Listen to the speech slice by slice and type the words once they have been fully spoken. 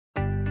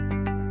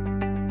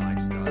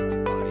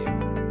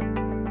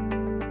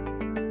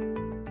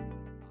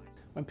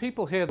When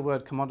people hear the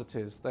word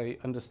commodities, they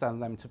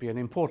understand them to be an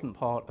important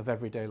part of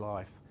everyday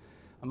life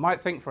and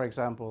might think, for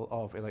example,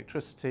 of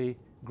electricity,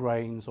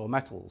 grains or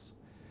metals.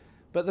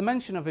 But the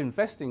mention of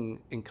investing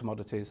in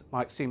commodities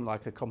might seem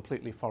like a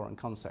completely foreign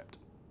concept.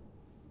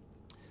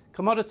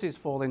 Commodities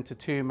fall into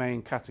two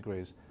main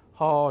categories: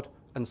 hard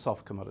and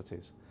soft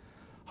commodities.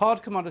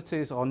 Hard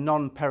commodities are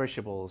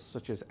non-perishables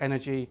such as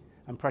energy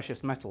and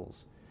precious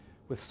metals,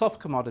 with soft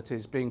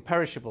commodities being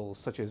perishables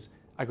such as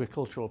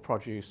agricultural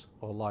produce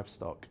or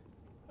livestock.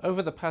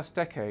 Over the past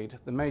decade,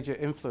 the major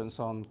influence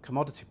on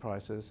commodity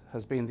prices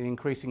has been the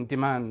increasing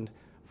demand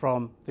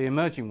from the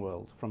emerging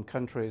world, from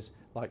countries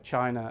like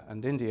China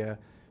and India,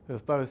 who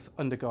have both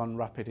undergone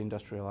rapid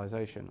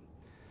industrialization.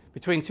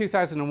 Between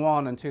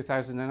 2001 and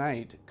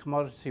 2008,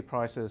 commodity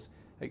prices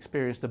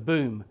experienced a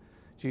boom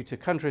due to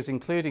countries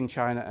including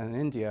China and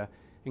India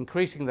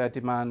increasing their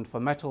demand for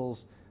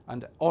metals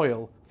and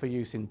oil for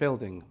use in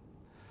building.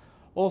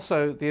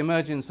 Also, the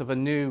emergence of a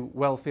new,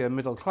 wealthier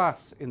middle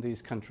class in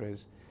these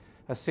countries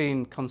has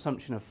seen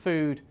consumption of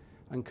food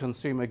and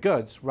consumer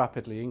goods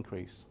rapidly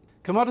increase.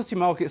 Commodity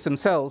markets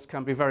themselves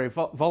can be very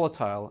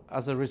volatile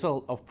as a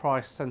result of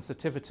price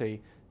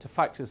sensitivity to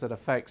factors that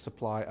affect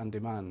supply and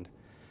demand.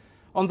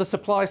 On the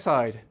supply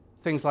side,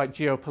 things like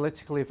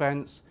geopolitical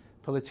events,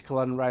 political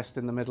unrest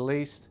in the Middle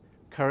East,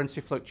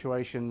 currency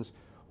fluctuations,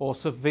 or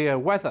severe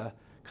weather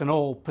can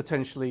all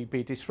potentially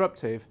be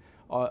disruptive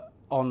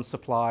on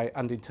supply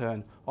and in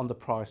turn on the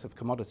price of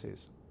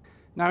commodities.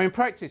 Now, in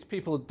practice,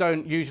 people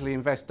don't usually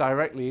invest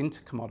directly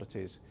into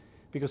commodities,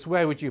 because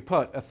where would you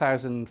put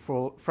 1,000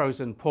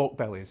 frozen pork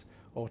bellies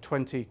or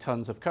 20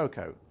 tons of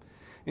cocoa?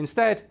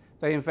 Instead,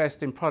 they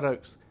invest in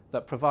products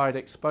that provide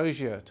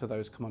exposure to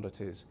those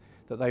commodities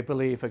that they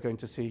believe are going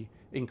to see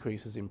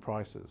increases in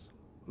prices.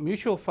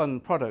 Mutual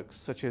fund products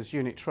such as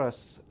unit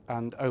trusts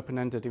and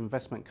open-ended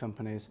investment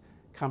companies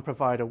can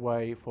provide a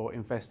way for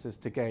investors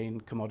to gain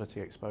commodity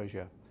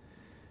exposure.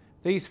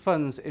 These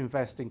funds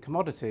invest in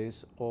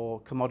commodities or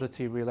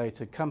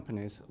commodity-related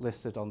companies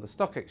listed on the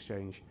stock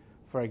exchange.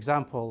 For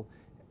example,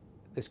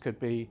 this could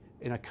be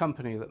in a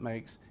company that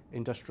makes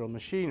industrial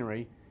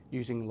machinery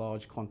using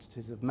large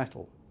quantities of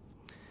metal.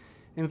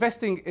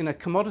 Investing in a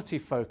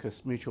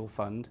commodity-focused mutual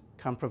fund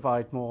can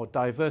provide more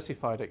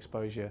diversified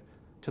exposure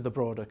to the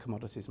broader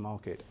commodities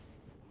market.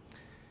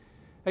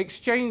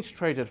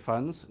 Exchange-traded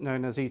funds,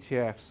 known as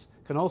ETFs,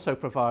 can also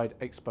provide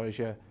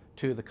exposure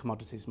to the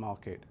commodities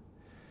market.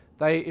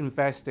 They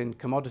invest in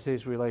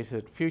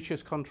commodities-related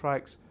futures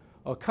contracts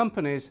or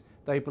companies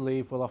they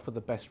believe will offer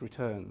the best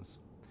returns.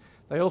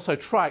 They also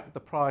track the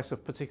price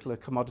of particular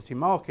commodity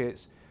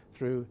markets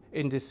through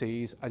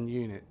indices and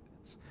units.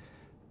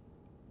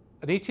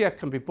 An ETF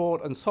can be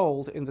bought and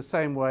sold in the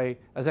same way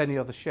as any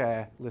other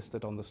share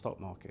listed on the stock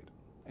market.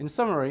 In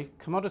summary,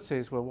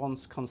 commodities were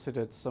once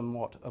considered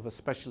somewhat of a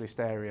specialist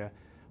area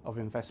of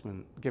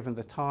investment, given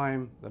the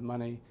time, the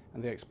money,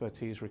 and the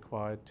expertise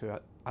required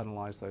to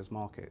analyse those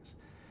markets.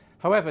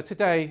 However,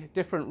 today,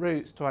 different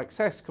routes to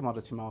access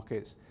commodity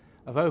markets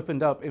have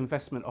opened up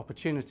investment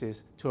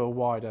opportunities to a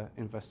wider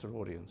investor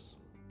audience.